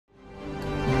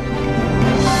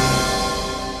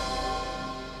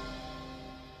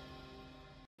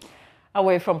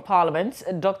Away from Parliament,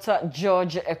 Dr.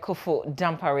 George Ekufo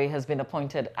Dampare has been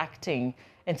appointed Acting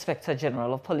Inspector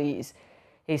General of Police.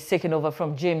 He's taken over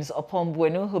from James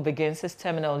Opombwenu, who begins his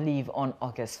terminal leave on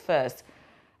August 1st.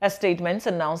 A statement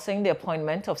announcing the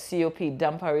appointment of COP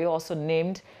Dampare also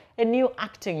named a new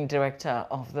acting director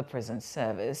of the prison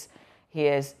service.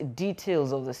 Here's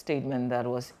details of the statement that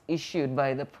was issued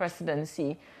by the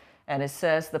presidency, and it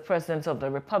says the President of the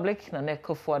Republic, Nana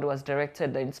Akufo-Addo, has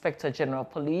directed the Inspector General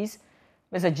of Police,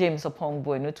 Mr. James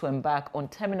Opombwenu, to embark on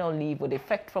terminal leave with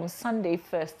effect from Sunday,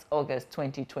 1st August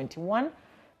 2021,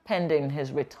 pending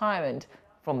his retirement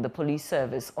from the police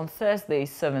service on Thursday,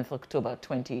 7th October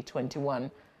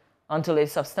 2021. Until a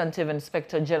substantive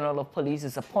Inspector General of Police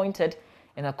is appointed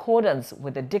in accordance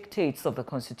with the dictates of the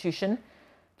Constitution,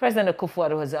 President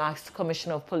Akufo-Addo has asked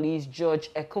Commissioner of Police George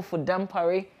Ekufo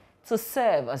Dampare to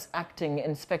serve as Acting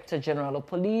Inspector General of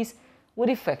Police with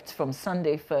effect from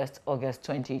Sunday, 1st August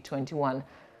 2021.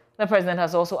 The President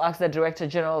has also asked the Director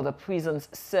General of the Prisons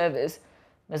Service,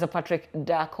 Mr. Patrick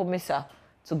Dakomisa,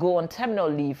 to go on terminal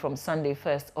leave from Sunday,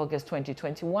 1st August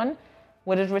 2021,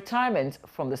 with his retirement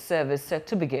from the service set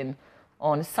to begin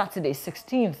on Saturday,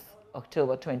 16th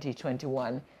October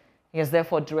 2021. He has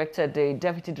therefore directed the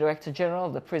Deputy Director General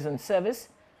of the Prison Service,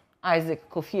 Isaac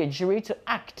Kofi Ejiri, to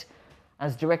act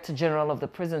as Director General of the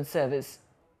Prison Service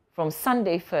from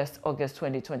Sunday, 1st August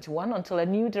 2021, until a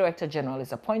new Director General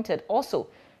is appointed, also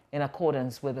in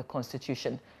accordance with the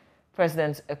Constitution.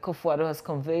 President Akufo-Addo has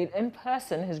conveyed in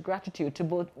person his gratitude to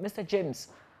both Mr. James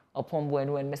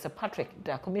Opombwenu and Mr. Patrick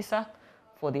Dakomisa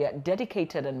for their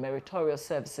dedicated and meritorious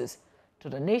services to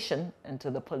the nation and to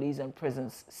the police and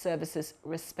prisons services,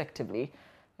 respectively,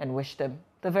 and wish them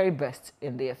the very best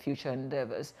in their future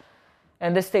endeavors.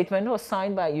 And this statement was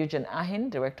signed by Eugene Ahin,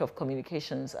 Director of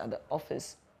Communications at the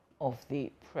Office of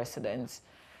the President.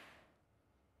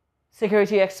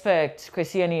 Security expert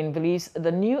Kwesi Anin believes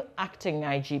the new acting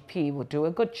IGP will do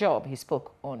a good job. He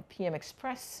spoke on PM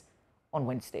Express on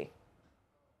Wednesday.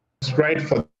 It's right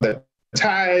for the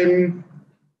time.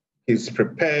 He's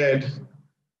prepared.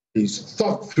 He's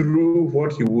thought through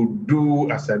what he will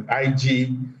do as an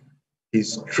IG.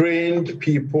 He's trained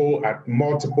people at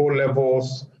multiple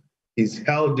levels. He's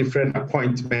held different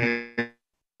appointments.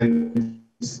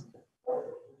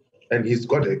 And he's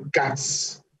got the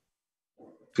guts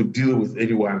to deal with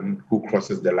anyone who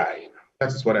crosses the line.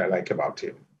 That is what I like about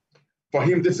him. For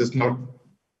him, this is not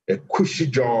a cushy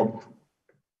job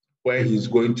where he's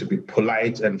going to be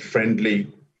polite and friendly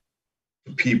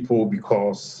to people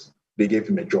because they gave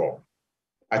him a job.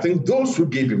 I think those who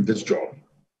gave him this job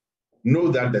know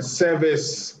that the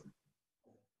service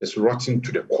is rotten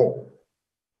to the core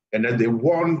and that they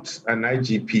want an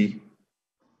IGP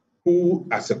who,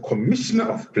 as a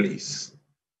commissioner of police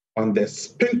on the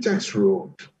Spintex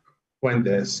Road, when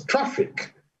there's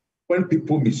traffic, when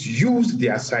people misuse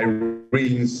their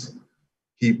sirens,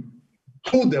 he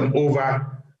pulled them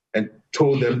over and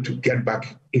told them to get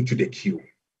back into the queue.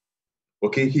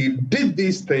 Okay, he did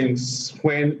these things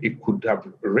when it could have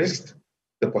risked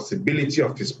the possibility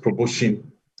of his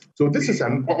promotion. So this is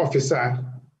an officer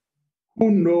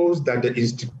who knows that the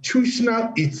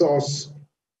institutional ethos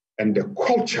and the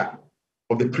culture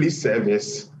of the police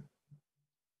service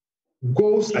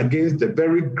goes against the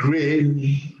very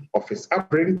grain of his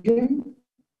upbringing,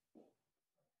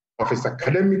 of his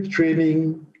academic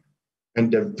training,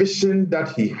 and the vision that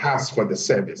he has for the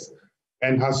service,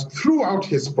 and has throughout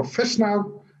his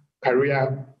professional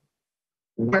career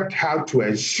worked hard to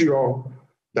ensure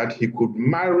that he could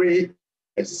marry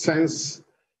a sense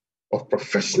of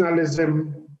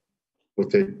professionalism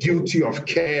with a duty of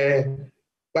care,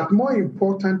 but more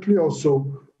importantly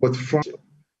also with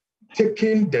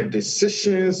taking the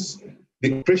decisions,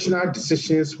 the operational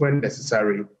decisions when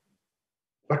necessary,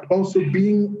 but also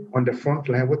being on the front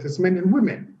line with his men and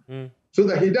women, so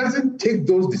that he doesn't take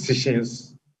those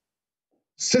decisions,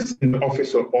 sits in the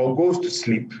office or goes to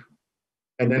sleep,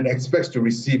 and then expects to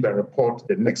receive a report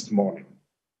the next morning.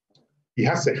 He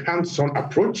has a hands-on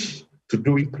approach to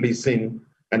doing policing,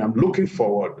 and I'm looking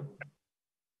forward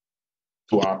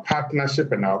to our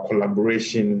partnership and our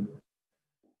collaboration.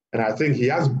 And I think he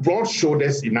has broad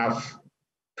shoulders enough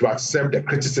to accept the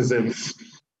criticisms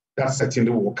that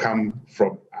certainly will come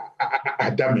from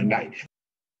Adam and I.